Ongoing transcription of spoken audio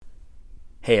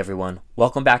Hey everyone,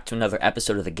 welcome back to another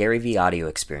episode of the Gary V Audio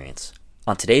Experience.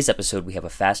 On today's episode, we have a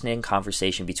fascinating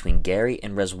conversation between Gary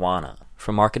and Rezwana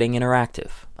from Marketing Interactive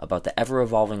about the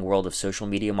ever-evolving world of social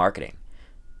media marketing.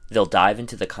 They'll dive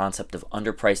into the concept of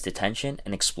underpriced attention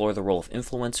and explore the role of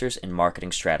influencers in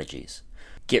marketing strategies.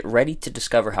 Get ready to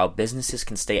discover how businesses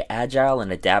can stay agile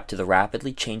and adapt to the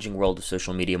rapidly changing world of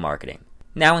social media marketing.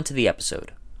 Now into the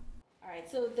episode.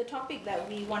 So the topic that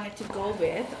we wanted to go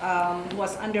with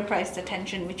was underpriced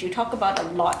attention, which you talk about a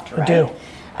lot, right? I do.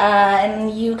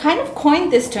 And you kind of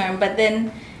coined this term, but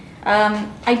then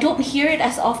I don't hear it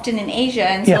as often in Asia.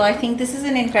 And so I think this is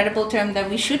an incredible term that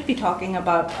we should be talking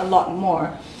about a lot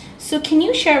more. So can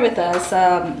you share with us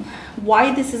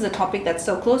why this is a topic that's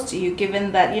so close to you,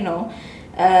 given that,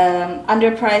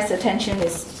 underpriced attention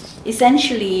is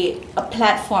essentially a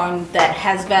platform that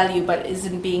has value but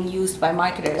isn't being used by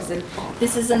marketers, and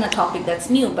this isn't a topic that's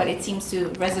new, but it seems to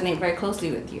resonate very closely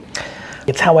with you.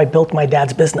 It's how I built my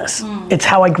dad's business. It's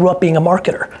how I grew up being a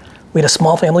marketer. We had a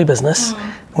small family business.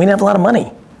 We didn't have a lot of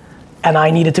money, and I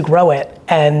needed to grow it,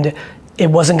 and it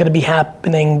wasn't going to be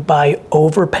happening by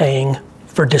overpaying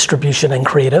for distribution and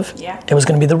creative. It was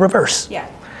going to be the reverse.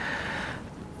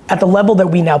 At the level that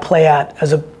we now play at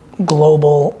as a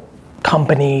global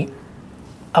company,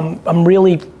 I'm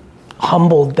really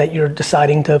humbled that you're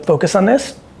deciding to focus on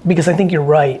this, because I think you're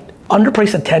right.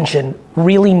 Underpriced attention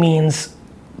really means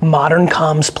modern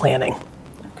comms planning.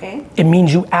 Okay. It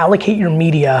means you allocate your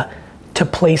media to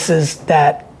places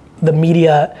that the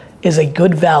media is a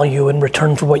good value in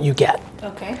return for what you get.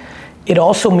 Okay. It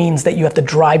also means that you have to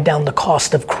drive down the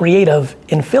cost of creative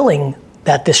in filling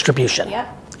that distribution.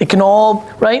 It can all,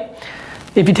 right?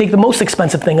 If you take the most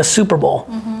expensive thing, a Super Bowl,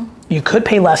 you could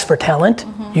pay less for talent,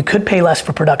 you could pay less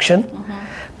for production,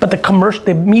 but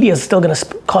the media is still going to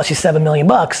cost you $7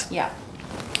 million. I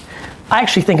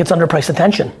actually think it's underpriced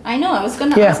attention. I know, I was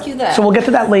going to ask you that. So we'll get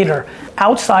to that later.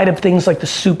 Outside of things like the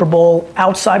Super Bowl,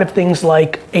 outside of things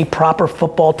like a proper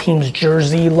football team's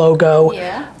jersey logo,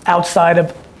 outside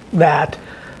of that,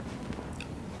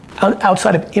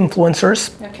 outside of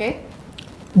influencers,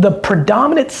 the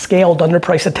predominant scaled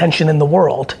underpriced attention in the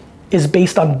world is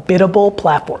based on biddable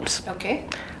platforms.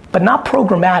 But not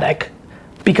programmatic,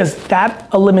 because that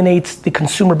eliminates the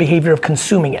consumer behavior of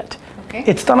consuming it.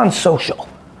 It's done on social.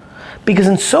 Because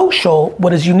in social,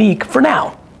 what is unique for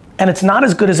now, and it's not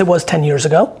as good as it was 10 years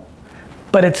ago,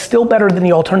 but it's still better than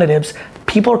the alternatives,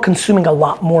 people are consuming a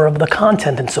lot more of the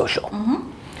content in social.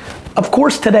 Of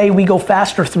course, today we go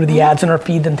faster through the ads in our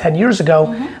feed than 10 years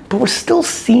ago, but we're still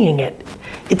seeing it.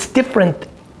 It's different.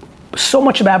 So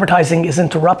much of advertising is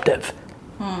interruptive.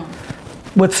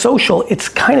 With social, it's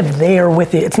kind of there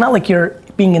with it. It's not like you're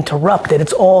being interrupted.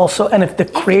 It's also, and if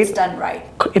it's done right.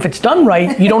 If it's done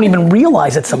right, you don't even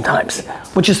realize it sometimes.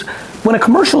 Which is, when a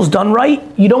commercial is done right,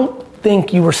 you don't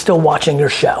think you were still watching your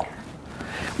show.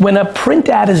 When a print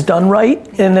ad is done right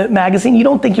in a magazine, you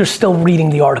don't think you're still reading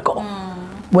the article.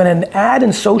 When an ad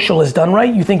in social is done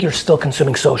right, you think you're still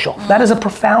consuming social. That is a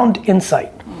profound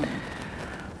insight.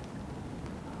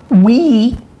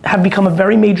 We have become a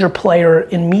very major player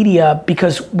in media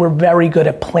because we're very good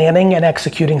at planning and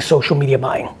executing social media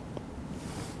buying.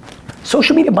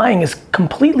 Social media buying is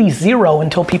completely zero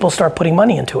until people start putting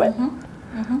money into it.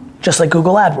 Just like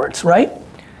Google AdWords, right?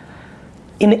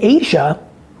 In Asia,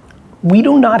 we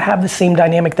do not have the same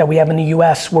dynamic that we have in the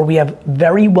US, where we have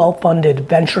very well-funded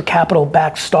venture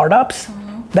capital-backed startups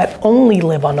that only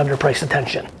live on underpriced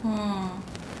attention.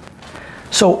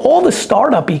 So all the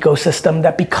startup ecosystem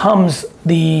that becomes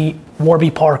the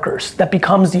Warby Parkers, that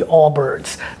becomes the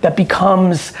Allbirds, that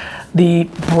becomes the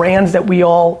brands that we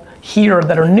all hear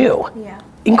that are new,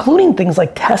 including things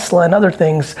like Tesla and other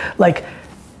things, like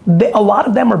a lot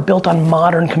of them are built on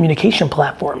modern communication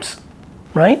platforms,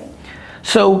 right?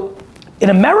 So in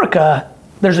America,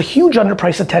 there's a huge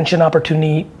underpriced attention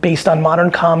opportunity based on modern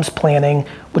comms planning,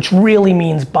 which really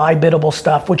means buy biddable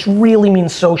stuff, which really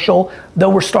means social,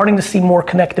 though we're starting to see more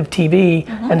connective TV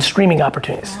and streaming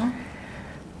opportunities.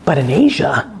 But in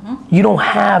Asia, you don't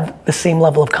have the same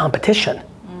level of competition.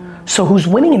 So who's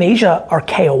winning in Asia are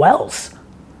KOLs,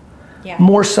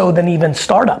 more so than even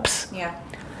startups.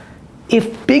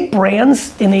 If big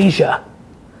brands in Asia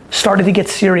started to get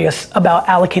serious about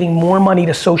allocating more money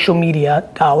to social media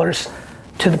dollars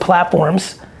to the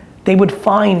platforms, they would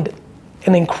find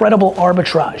an incredible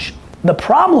arbitrage. The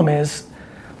problem is,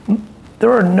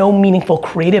 there are no meaningful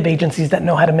creative agencies that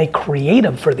know how to make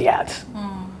creative for the ads.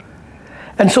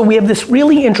 And so we have this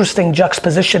really interesting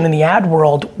juxtaposition in the ad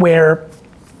world where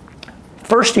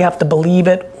first you have to believe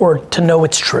it or to know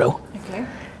it's true.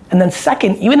 And then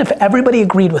second, even if everybody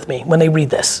agreed with me when they read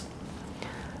this,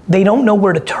 they don't know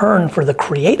where to turn for the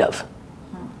creative.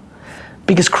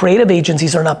 Because creative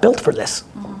agencies are not built for this.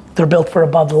 They're built for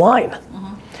above the line.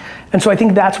 And so I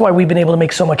think that's why we've been able to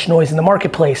make so much noise in the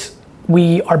marketplace.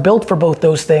 We are built for both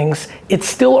those things. It's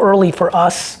still early for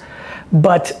us,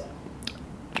 but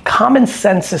common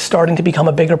sense is starting to become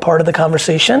a bigger part of the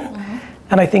conversation.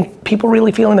 And I think people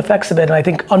really feeling the effects of it. And I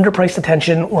think underpriced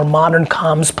attention or modern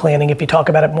comms planning, if you talk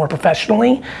about it more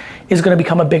professionally, is going to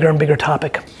become a bigger and bigger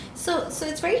topic. So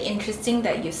it's very interesting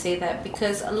that you say that,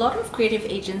 because a lot of creative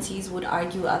agencies would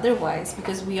argue otherwise,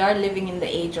 because we are living in the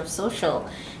age of social,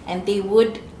 and they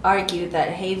would argue that,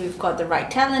 hey, we've got the right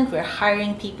talent, we're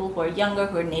hiring people who are younger,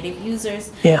 who are native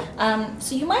users. Yeah.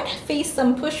 So you might face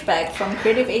some pushback from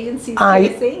creative agencies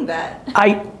saying that.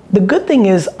 The good thing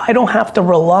is I don't have to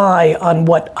rely on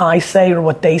what I say or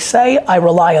what they say. I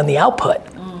rely on the output.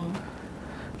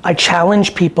 I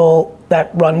challenge people that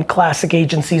run classic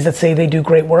agencies that say they do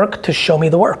great work to show me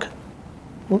the work.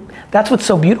 That's what's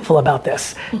so beautiful about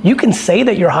this. You can say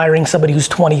that you're hiring somebody who's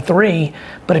 23,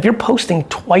 but if you're posting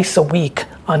twice a week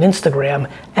on Instagram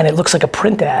and it looks like a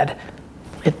print ad,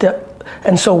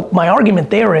 and so my argument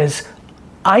there is,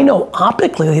 I know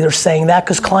optically they're saying that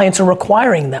because clients are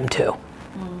requiring them to,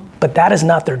 but that is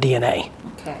not their DNA.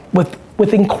 Okay.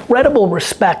 With incredible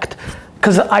respect,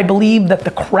 because I believe that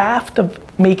the craft of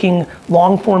making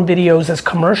long form videos as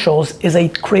commercials is a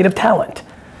creative talent.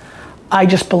 I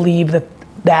just believe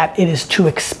that it is too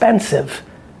expensive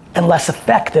and less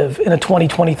effective in a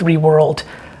 2023 world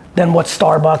than what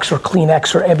Starbucks or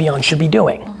Kleenex or Evian should be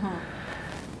doing.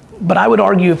 But I would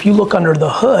argue if you look under the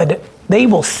hood, they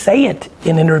will say it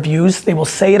in interviews, they will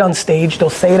say it on stage,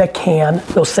 they'll say it at Cannes,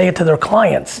 they'll say it to their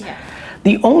clients. Yeah.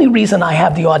 The only reason I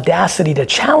have the audacity to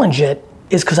challenge it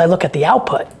is because I look at the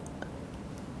output.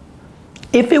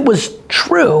 If it was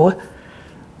true,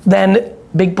 then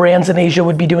big brands in Asia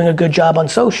would be doing a good job on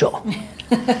social.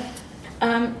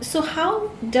 So how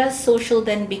does social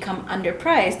then become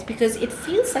underpriced? Because it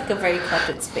feels like a very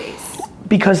cluttered space.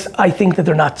 Because I think that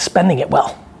they're not spending it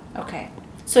well. Okay.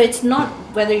 So it's not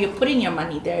whether you're putting your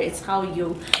money there, it's how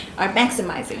you are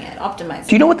maximizing it, optimizing it.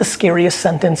 Do you know what the scariest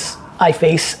sentence I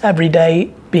face every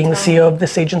day being the CEO of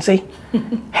this agency?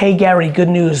 Hey Gary, good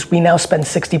news, we now spend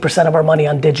 60% of our money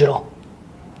on digital.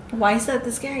 Why is that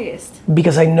the scariest?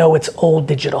 Because I know it's old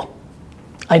digital.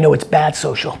 I know it's bad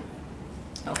social.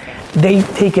 Okay. They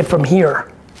take it from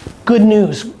here. Good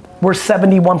news, we're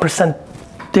 71%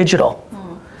 digital.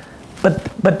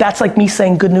 But that's like me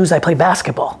saying good news, I play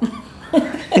basketball.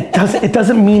 It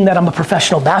doesn't mean that I'm a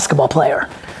professional basketball player.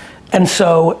 And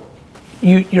so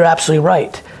you're absolutely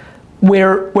right.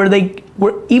 Where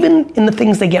even in the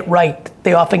things they get right,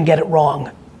 they often get it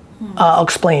wrong. I'll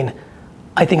explain.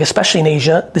 I think especially in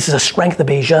Asia, this is a strength of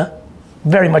Asia,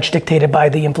 very much dictated by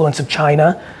the influence of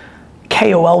China.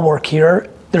 KOL work here,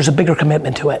 there's a bigger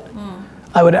commitment to it.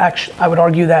 I would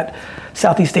argue that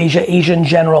Southeast Asia, Asia in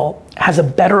general, has a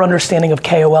better understanding of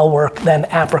KOL work than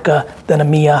Africa, than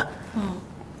EMEA,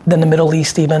 than the Middle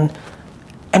East even,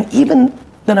 and even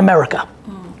than America.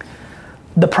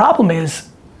 The problem is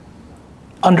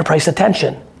underpriced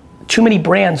attention. Too many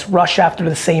brands rush after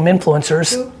the same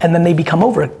influencers. True. And then they become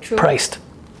overpriced.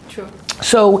 True.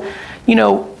 So,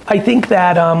 I think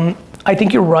that, I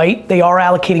think you're right, they are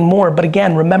allocating more, but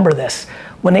again, remember this.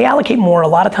 When they allocate more, a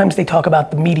lot of times they talk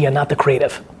about the media, not the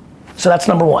creative. So that's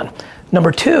number one.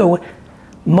 Number two,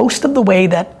 most of the way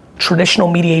that traditional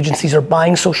media agencies are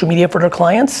buying social media for their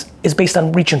clients is based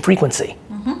on reach and frequency,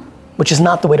 which is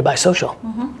not the way to buy social.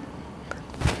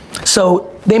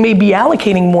 So they may be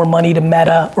allocating more money to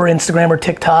Meta or Instagram or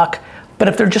TikTok, but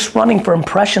if they're just running for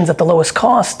impressions at the lowest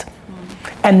cost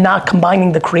and not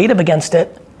combining the creative against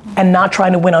it and not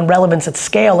trying to win on relevance at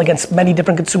scale against many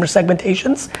different consumer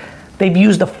segmentations, they've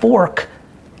used a fork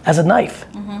as a knife.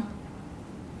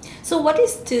 So what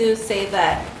is to say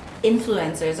that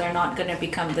influencers are not going to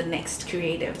become the next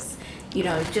creatives?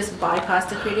 Just bypass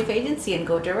the creative agency and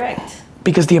go direct.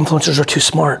 Because the influencers are too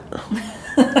smart.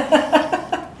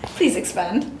 Please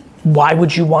expand. Why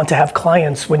would you want to have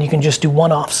clients when you can just do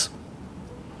one-offs?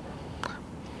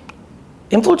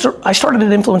 I started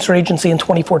an influencer agency in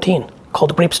 2014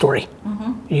 called Grape Story.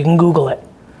 You can Google it.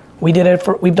 We've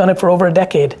done it for over a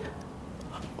decade.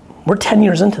 We're 10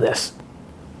 years into this.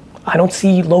 I don't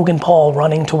see Logan Paul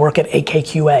running to work at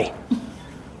AKQA.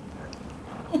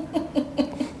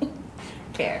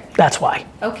 Fair. That's why.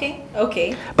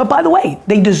 Okay. But by the way,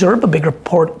 they deserve a bigger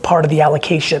part of the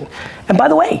allocation. And by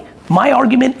the way, my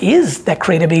argument is that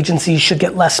creative agencies should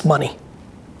get less money.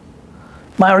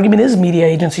 My argument is media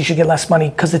agencies should get less money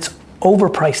because it's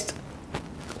overpriced.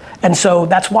 And so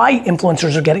that's why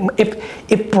influencers are getting,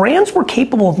 if brands were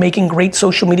capable of making great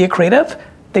social media creative,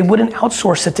 they wouldn't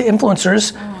outsource it to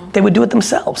influencers, they would do it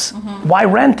themselves. Why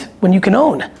rent when you can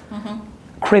own?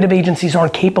 Creative agencies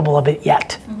aren't capable of it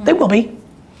yet. They will be.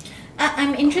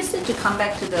 I'm interested to come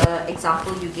back to the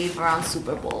example you gave around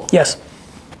Super Bowl. Yes.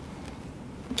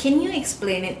 Can you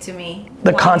explain it to me?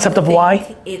 The concept of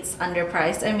why? It's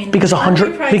underpriced. I mean, because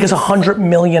 100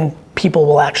 million people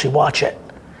will actually watch it.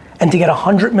 And to get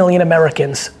 100 million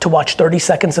Americans to watch 30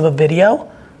 seconds of a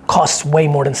video costs way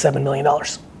more than $7 million.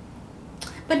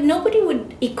 But nobody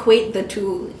would equate the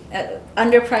two,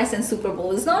 underpriced and Super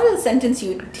Bowl. It's not a sentence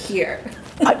you'd hear.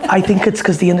 I think it's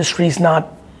because the industry's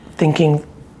not thinking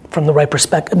from the right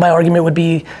perspective. My argument would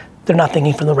be they're not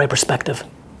thinking from the right perspective.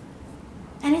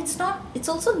 And it's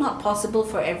also not possible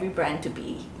for every brand to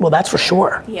be. Well, that's for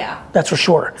sure. Yeah. That's for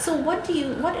sure. So what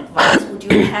advice would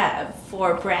you have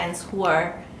for brands who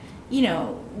are,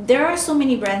 there are so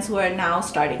many brands who are now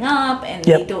starting up and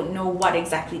they don't know what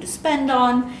exactly to spend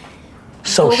on.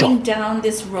 Social. Going down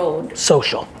this road.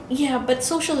 Social. Yeah, but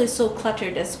social is so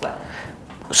cluttered as well.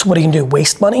 So what are you gonna do,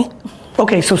 waste money?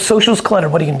 Okay, so social's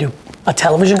cluttered, what are you gonna do? A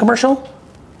television commercial?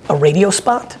 A radio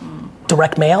spot?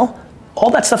 Direct mail?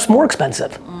 All that stuff's more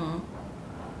expensive.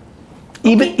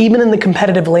 Even in the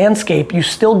competitive landscape, you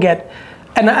still get,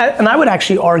 and I would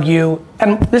actually argue,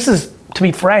 and this is, to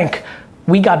be frank,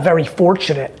 we got very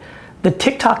fortunate. The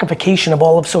TikTokification of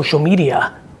all of social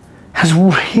media has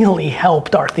really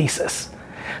helped our thesis.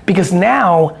 Because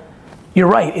now, you're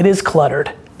right, it is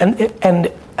cluttered. And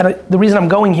the reason I'm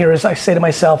going here is I say to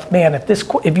myself, man,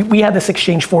 if we had this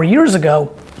exchange 4 years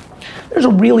ago, there's a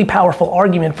really powerful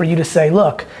argument for you to say,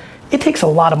 look, it takes a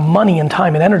lot of money and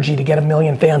time and energy to get 1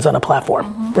 million fans on a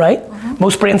platform, right?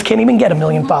 Most brands can't even get 1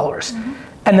 million followers.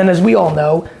 And then as we all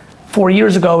know, 4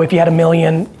 years ago, if you had 1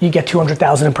 million, you get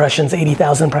 200,000 impressions,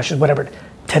 80,000 impressions, whatever.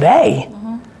 Today,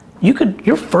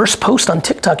 your first post on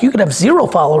TikTok, you could have 0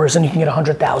 followers and you can get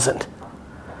 100,000.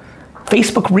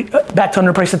 Facebook, back to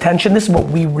underpriced attention, this is what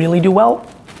we really do well.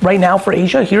 Right now for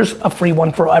Asia, here's a free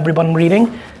one for everyone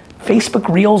reading.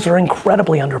 Facebook Reels are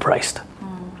incredibly underpriced.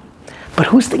 But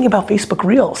who's thinking about Facebook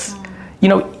Reels?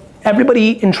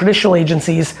 Everybody in traditional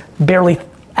agencies barely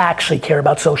actually care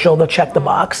about social, they'll check the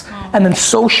box. And then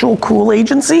social cool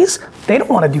agencies, they don't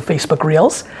want to do Facebook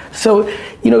Reels. So,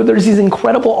 there's these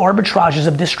incredible arbitrages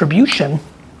of distribution.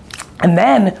 And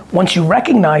then, once you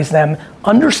recognize them,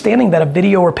 understanding that a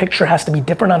video or picture has to be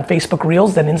different on Facebook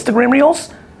Reels than Instagram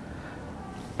Reels,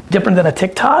 different than a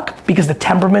TikTok, because the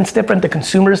temperament's different, the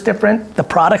consumer's different, the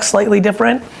product's slightly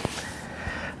different.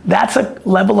 That's a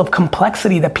level of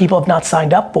complexity that people have not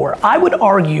signed up for. I would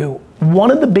argue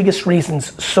one of the biggest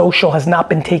reasons social has not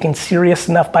been taken serious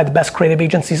enough by the best creative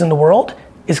agencies in the world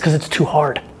is because it's too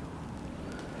hard.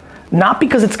 Not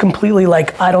because it's completely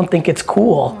I don't think it's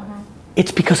cool.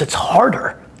 It's because it's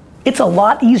harder. It's a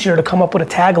lot easier to come up with a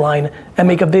tagline and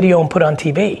make a video and put on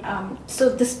TV. So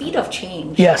the speed of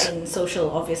change in social,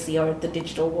 obviously, or the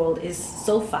digital world is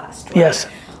so fast, right? Yes.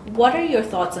 What are your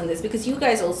thoughts on this? Because you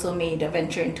guys also made a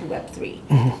venture into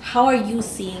Web3. How are you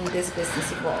seeing this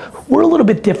business evolve? We're a little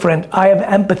bit different. I have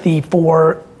empathy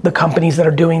for the companies that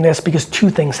are doing this because 2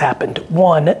 things happened.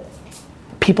 One,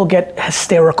 people get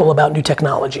hysterical about new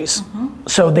technologies.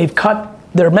 So they've cut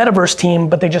their metaverse team,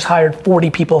 but they just hired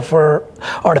 40 people for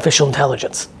artificial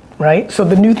intelligence, right? So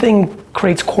the new thing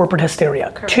creates corporate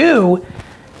hysteria. Correct. 2,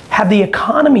 had the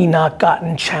economy not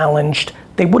gotten challenged,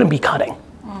 they wouldn't be cutting.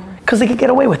 Because they could get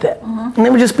away with it. And they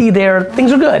would just be there,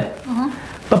 things are good.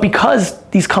 But because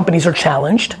these companies are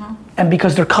challenged, and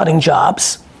because they're cutting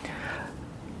jobs,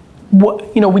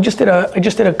 I just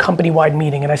did a company-wide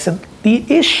meeting, and I said, the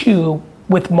issue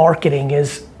with marketing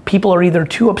is people are either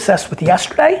too obsessed with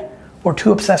yesterday or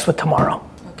too obsessed with tomorrow.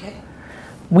 Okay.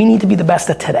 We need to be the best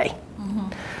at today.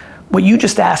 What you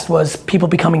just asked was people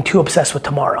becoming too obsessed with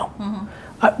tomorrow.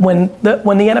 When the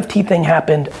NFT thing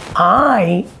happened,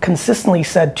 I consistently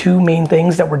said 2 main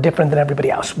things that were different than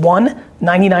everybody else. 1,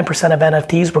 99% of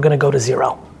NFTs were gonna go to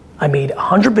 0. I made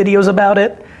 100 videos about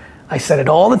it. I said it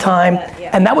all the time,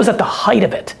 and that was at the height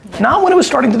of it. Not when it was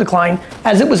starting to decline,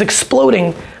 as it was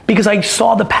exploding, because I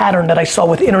saw the pattern that I saw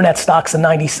with internet stocks in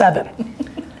 97.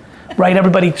 Right,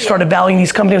 everybody started valuing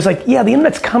these companies like, the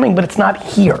internet's coming, but it's not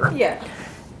here.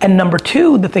 And number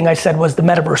 2, the thing I said was the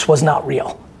metaverse was not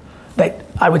real. That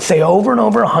I would say over and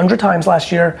over 100 times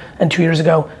last year and 2 years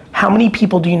ago, how many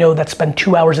people do you know that spend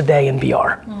 2 hours a day in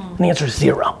VR? And the answer is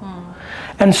 0.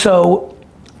 And so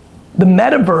the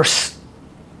metaverse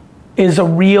is a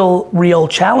real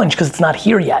challenge because it's not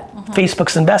here yet.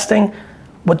 Facebook's investing.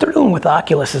 What they're doing with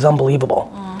Oculus is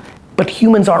unbelievable. But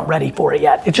humans aren't ready for it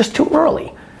yet. It's just too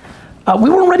early. We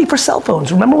weren't ready for cell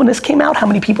phones. Remember when this came out, how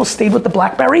many people stayed with the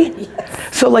BlackBerry?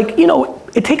 Yes. So like,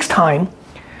 it takes time.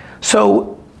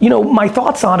 So, my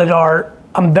thoughts on it are,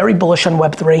 I'm very bullish on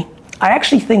Web3. I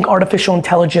actually think artificial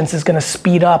intelligence is gonna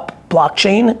speed up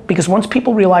blockchain, because once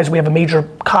people realize we have a major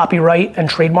copyright and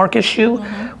trademark issue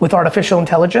with artificial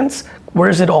intelligence, where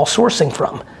is it all sourcing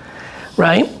from,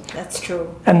 right? That's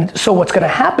true. And so what's gonna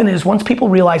happen is, once people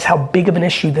realize how big of an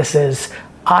issue this is,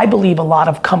 I believe a lot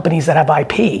of companies that have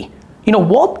IP,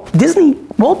 Walt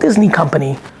Disney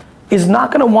Company is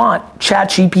not gonna want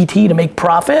ChatGPT to make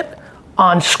profit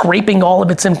on scraping all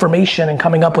of its information and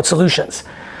coming up with solutions.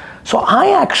 So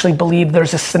I actually believe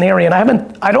there's a scenario,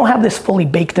 and I don't have this fully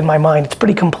baked in my mind, it's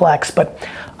pretty complex, but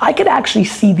I could actually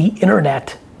see the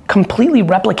internet completely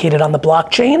replicated on the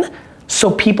blockchain so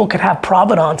people could have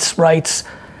provenance rights.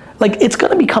 Like, it's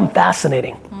gonna become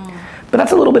fascinating. But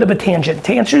that's a little bit of a tangent.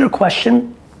 To answer your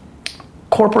question,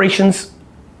 corporations,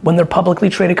 when they're publicly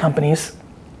traded companies,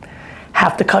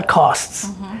 have to cut costs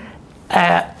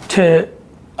to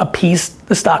appease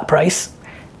the stock price,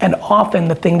 and often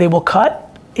the thing they will cut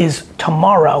is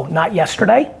tomorrow, not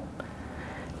yesterday.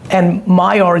 And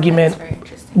my argument,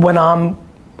 when I'm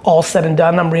all said and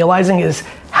done, I'm realizing is,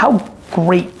 how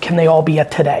great can they all be at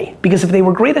today? Because if they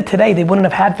were great at today, they wouldn't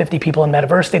have had 50 people in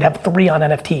Metaverse, they'd have 3 on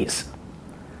NFTs.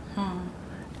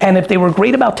 And if they were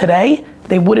great about today,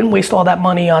 they wouldn't waste all that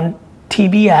money on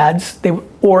TV ads,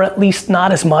 or at least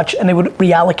not as much, and they would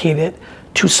reallocate it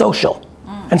to social.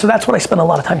 And so that's what I spend a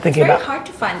lot of time thinking about. It's very hard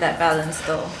to find that balance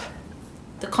though.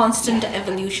 The constant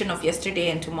evolution of yesterday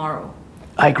and tomorrow.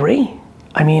 I agree.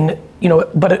 I mean,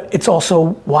 but it's also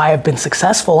why I've been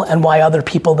successful, and why other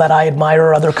people that I admire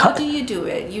are other How do you do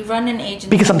it? You run an agency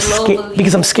because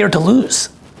I'm scared to lose.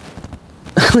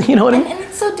 You know what I mean? And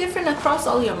it's so different across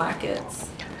all your markets.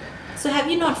 So have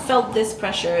you not felt this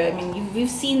pressure? I mean, we've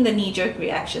seen the knee-jerk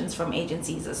reactions from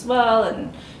agencies as well,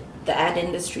 and the ad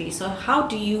industry. So how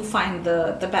do you find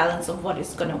the balance of what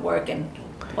is going to work and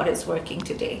what is working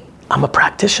today? I'm a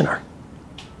practitioner.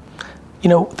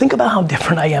 Think about how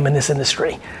different I am in this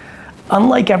industry.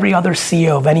 Unlike every other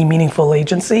CEO of any meaningful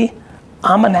agency,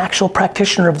 I'm an actual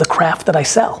practitioner of the craft that I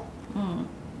sell.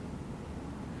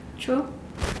 True.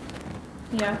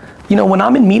 Yeah. When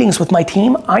I'm in meetings with my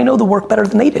team, I know the work better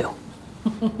than they do.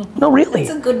 No, really.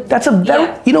 That's a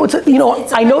very, it's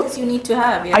a I know you need to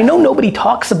have. Yeah. I know nobody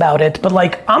talks about it, but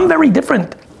like, I'm very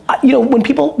different. When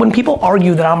people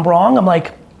argue that I'm wrong, I'm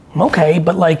like, okay,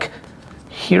 but like,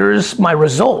 here's my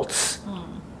results.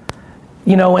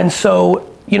 And so,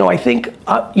 I think,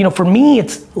 for me,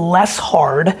 it's less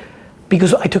hard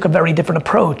because I took a very different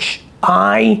approach.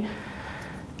 I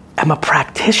am a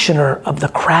practitioner of the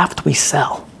craft we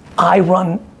sell. I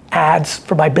run ads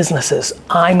for my businesses.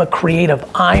 I'm a creative.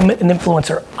 I'm an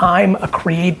influencer. I'm a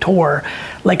creator.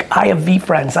 Like, I have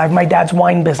VFriends. I have my dad's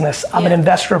wine business. I'm an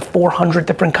investor of 400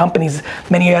 different companies.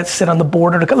 Many of us sit on the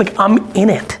board. Like, I'm in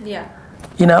it. Yeah.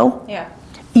 Yeah.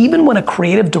 Even when a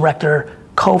creative director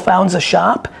co-founds a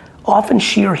shop, often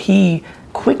she or he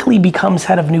quickly becomes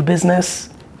head of new business,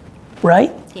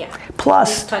 right? Yeah.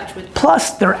 Plus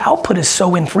their output is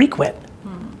so infrequent.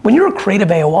 When you're a creative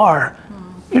AOR,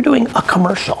 you're doing a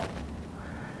commercial.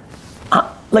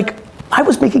 I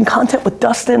was making content with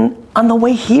Dustin on the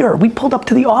way here. We pulled up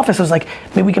to the office. I was like,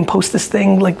 maybe we can post this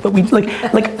thing. That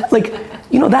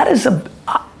is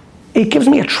it gives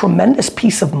me a tremendous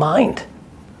peace of mind.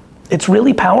 It's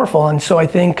really powerful, and so I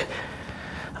think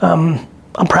I'm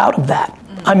proud of that.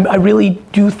 I really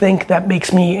do think that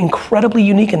makes me incredibly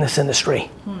unique in this industry.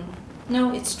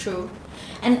 No, it's true.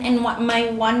 And my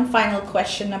one final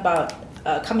question about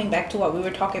coming back to what we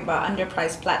were talking about,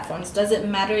 underpriced platforms, does it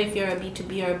matter if you're a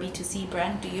B2B or a B2C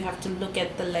brand? Do you have to look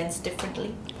at the lens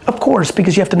differently? Of course,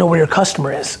 because you have to know where your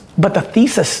customer is. But the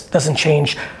thesis doesn't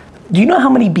change. Do you know how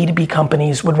many B2B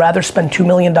companies would rather spend $2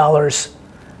 million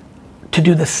to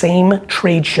do the same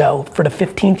trade show for the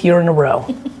 15th year in a row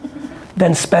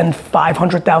than spend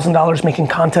 $500,000 making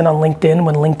content on LinkedIn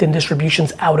when LinkedIn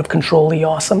distribution's out of controlly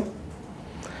awesome?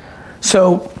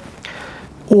 So,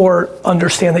 or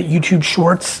understand that YouTube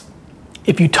Shorts,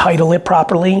 if you title it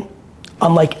properly,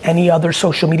 unlike any other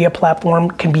social media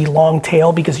platform, can be long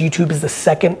tail because YouTube is the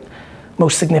second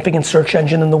most significant search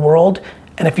engine in the world.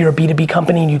 And if you're a B2B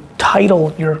company and you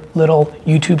title your little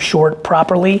YouTube short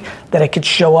properly, that it could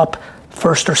show up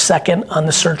first or second on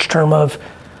the search term of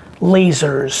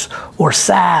lasers or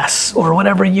SaaS or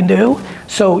whatever you do.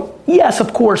 So yes,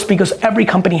 of course, because every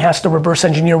company has to reverse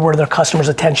engineer where their customer's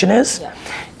attention is. Yeah.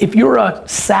 If you're a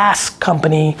SaaS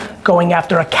company going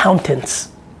after accountants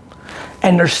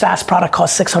and their SaaS product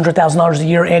costs $600,000 a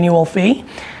year annual fee,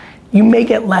 you may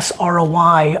get less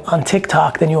ROI on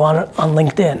TikTok than you on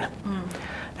LinkedIn.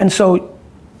 And so,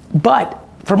 but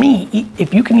for me,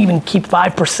 if you can even keep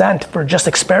 5% for just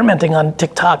experimenting on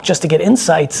TikTok just to get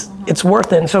insights, it's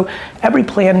worth it. And so every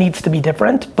plan needs to be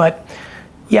different. But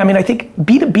yeah, I mean, I think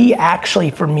B2B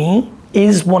actually for me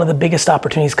is one of the biggest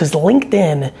opportunities because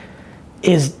LinkedIn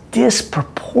is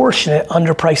disproportionate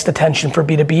underpriced attention for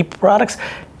B2B products.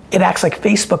 It acts like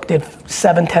Facebook did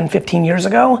 7, 10, 15 years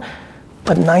ago,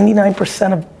 but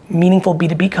 99% of meaningful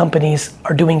B2B companies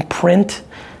are doing print,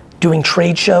 doing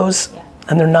trade shows,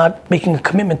 and they're not making a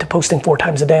commitment to posting 4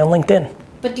 times a day on LinkedIn.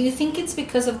 But do you think it's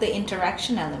because of the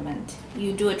interaction element?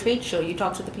 You do a trade show, you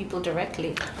talk to the people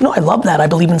directly. No, I love that. I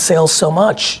believe in sales so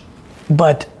much,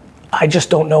 but I just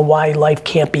don't know why life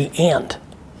can't be and.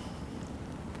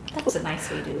 That's a nice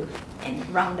way to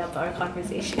round up our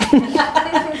conversation.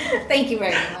 Thank you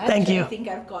very much. Thank you. I think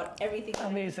I've got everything.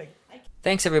 Amazing.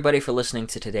 Thanks everybody for listening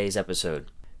to today's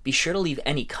episode. Be sure to leave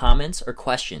any comments or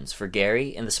questions for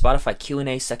Gary in the Spotify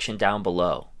Q&A section down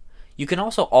below. You can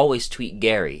also always tweet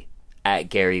Gary at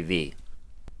GaryV.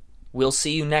 We'll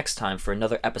see you next time for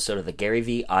another episode of the Gary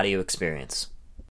V Audio Experience.